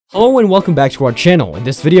Hello and welcome back to our channel. In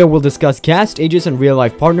this video, we'll discuss cast, ages, and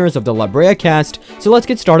real-life partners of the Brea cast, so let's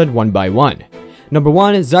get started one by one. Number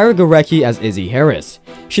 1 is Zara Gorecki as Izzy Harris.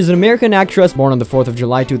 She's an American actress born on the 4th of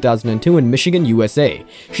July 2002 in Michigan, USA.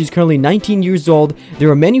 She's currently 19 years old. There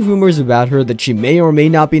are many rumors about her that she may or may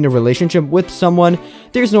not be in a relationship with someone.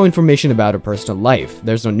 There's no information about her personal life.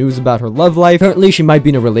 There's no news about her love life. Currently, she might be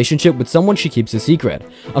in a relationship with someone she keeps a secret.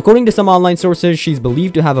 According to some online sources, she's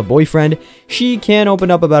believed to have a boyfriend. She can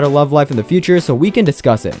open up about her love life in the future, so we can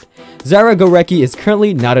discuss it. Zara Gorecki is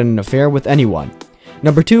currently not in an affair with anyone.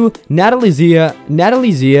 Number 2, Natalie Zia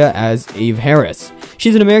as Eve Harris.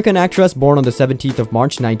 She's an American actress born on the 17th of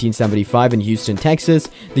March 1975 in Houston, Texas,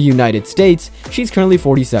 the United States. She's currently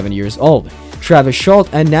 47 years old. Travis Schultz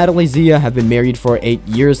and Natalie Zia have been married for 8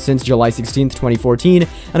 years since July 16, 2014,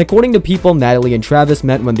 and according to People, Natalie and Travis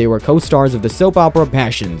met when they were co-stars of the soap opera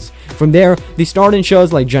Passions. From there, they starred in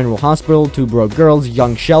shows like General Hospital, Two Broke Girls,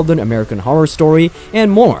 Young Sheldon, American Horror Story, and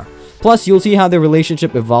more. Plus, you'll see how their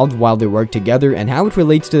relationship evolved while they worked together and how it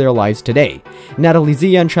relates to their lives today. Natalie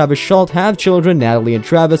Zia and Travis Schultz have children. Natalie and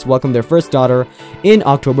Travis welcomed their first daughter in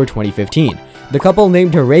October 2015. The couple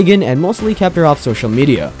named her Reagan and mostly kept her off social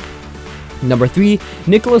media. Number 3,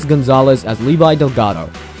 Nicholas Gonzalez as Levi Delgado.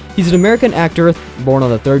 He's an American actor born on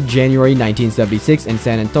the 3rd January 1976 in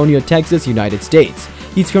San Antonio, Texas, United States.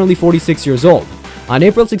 He's currently 46 years old. On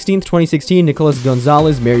April 16, 2016, Nicholas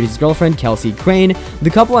Gonzalez married his girlfriend, Kelsey Crane. The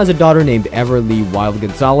couple has a daughter named Everly Wild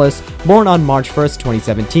Gonzalez, born on March 1,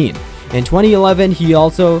 2017. In 2011,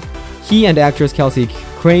 he and actress Kelsey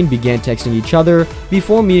Crane began texting each other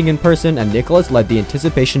before meeting in person, and Nicholas let the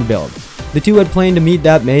anticipation build. The two had planned to meet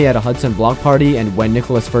that May at a Hudson block party, and when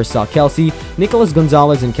Nicholas first saw Kelsey, Nicholas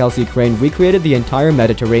Gonzalez and Kelsey Crane recreated the entire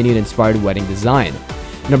Mediterranean-inspired wedding design.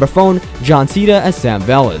 Number 4, John Cena as Sam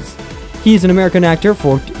Velez. He's an American actor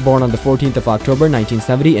born on the 14th of October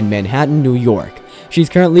 1970 in Manhattan, New York.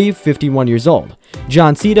 She's currently 51 years old.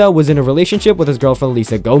 John Cena was in a relationship with his girlfriend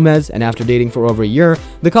Lisa Gomez, and after dating for over a year,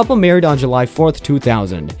 the couple married on July 4th,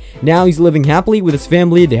 2000. Now he's living happily with his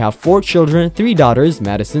family. They have 4 children, 3 daughters,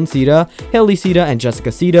 Madison Cena, Haley Cena, and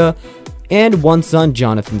Jessica Cena, and 1 son,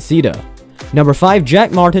 Jonathan Cena. Number 5,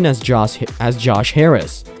 Jack Martin as Josh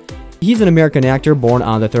Harris. He's an American actor born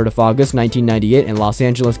on the 3rd of August 1998 in Los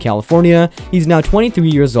Angeles, California. He's now 23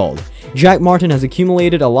 years old. Jack Martin has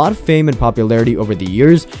accumulated a lot of fame and popularity over the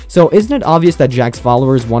years, so isn't it obvious that Jack's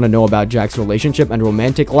followers want to know about Jack's relationship and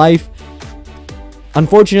romantic life?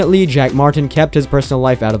 Unfortunately, Jack Martin kept his personal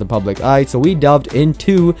life out of the public eye, so we delved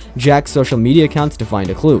into Jack's social media accounts to find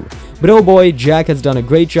a clue. But oh boy, Jack has done a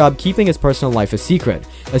great job keeping his personal life a secret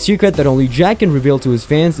that only Jack can reveal to his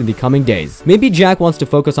fans in the coming days. Maybe Jack wants to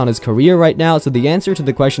focus on his career right now, so the answer to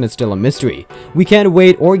the question is still a mystery. We can't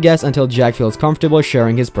wait or guess until Jack feels comfortable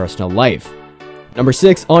sharing his personal life. Number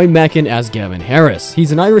 6, Owen Mackin as Gavin Harris.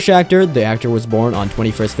 He's an Irish actor. The actor was born on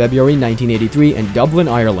 21st February 1983 in Dublin,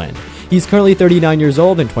 Ireland. He's currently 39 years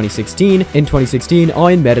old. In 2016,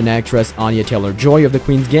 Owen met an actress, Anya Taylor-Joy of the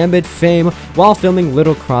Queen's Gambit fame, while filming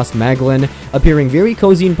Little Cross Magdalen, appearing very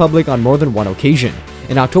cozy in public on more than one occasion.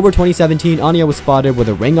 In October 2017, Anya was spotted with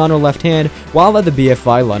a ring on her left hand while at the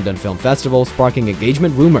BFI London Film Festival, sparking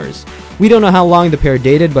engagement rumors. We don't know how long the pair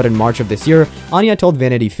dated, but in March of this year, Anya told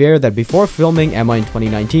Vanity Fair that before filming Emma in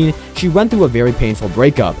 2019, she went through a very painful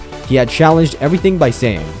breakup. He had challenged everything by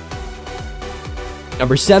saying.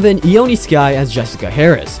 Number 7, Ione Skye as Jessica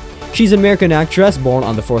Harris. She's an American actress born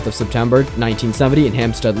on the 4th of September 1970 in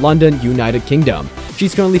Hampstead, London, United Kingdom.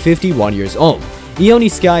 She's currently 51 years old. Ione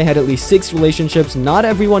Skye had at least 6 relationships. Not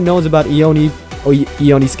everyone knows about Ione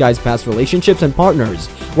Skye's past relationships and partners.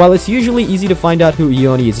 While it's usually easy to find out who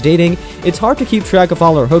Ione is dating, it's hard to keep track of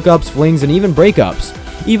all her hookups, flings, and even breakups.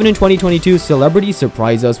 Even in 2022, celebrities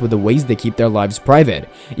surprise us with the ways they keep their lives private.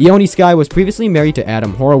 Ione Skye was previously married to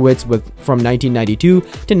Adam Horowitz from 1992 to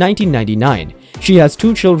 1999. She has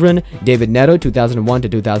 2 children, David Neto 2001 to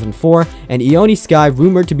 2004, and Ione Skye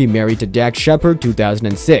rumored to be married to Dax Shepard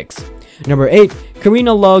 2006. Number 8,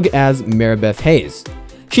 Karina Logue as Maribeth Hayes.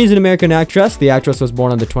 She's an American actress. The actress was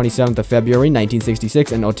born on the 27th of February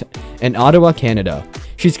 1966 in Ottawa, Canada.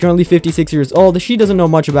 She's currently 56 years old. She doesn't know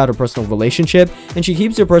much about her personal relationship, and she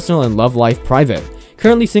keeps her personal and love life private.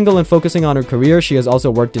 Currently single and focusing on her career, she has also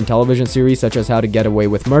worked in television series such as How to Get Away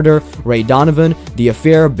with Murder, Ray Donovan, The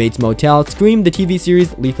Affair, Bates Motel, Scream, the TV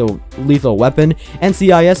series Lethal Weapon,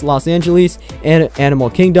 NCIS Los Angeles, and Animal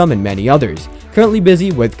Kingdom, and many others. Currently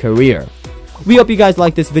busy with career. We hope you guys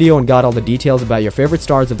liked this video and got all the details about your favorite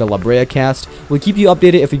stars of the Brea cast. We'll keep you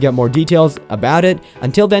updated if we get more details about it.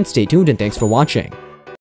 Until then, stay tuned and thanks for watching.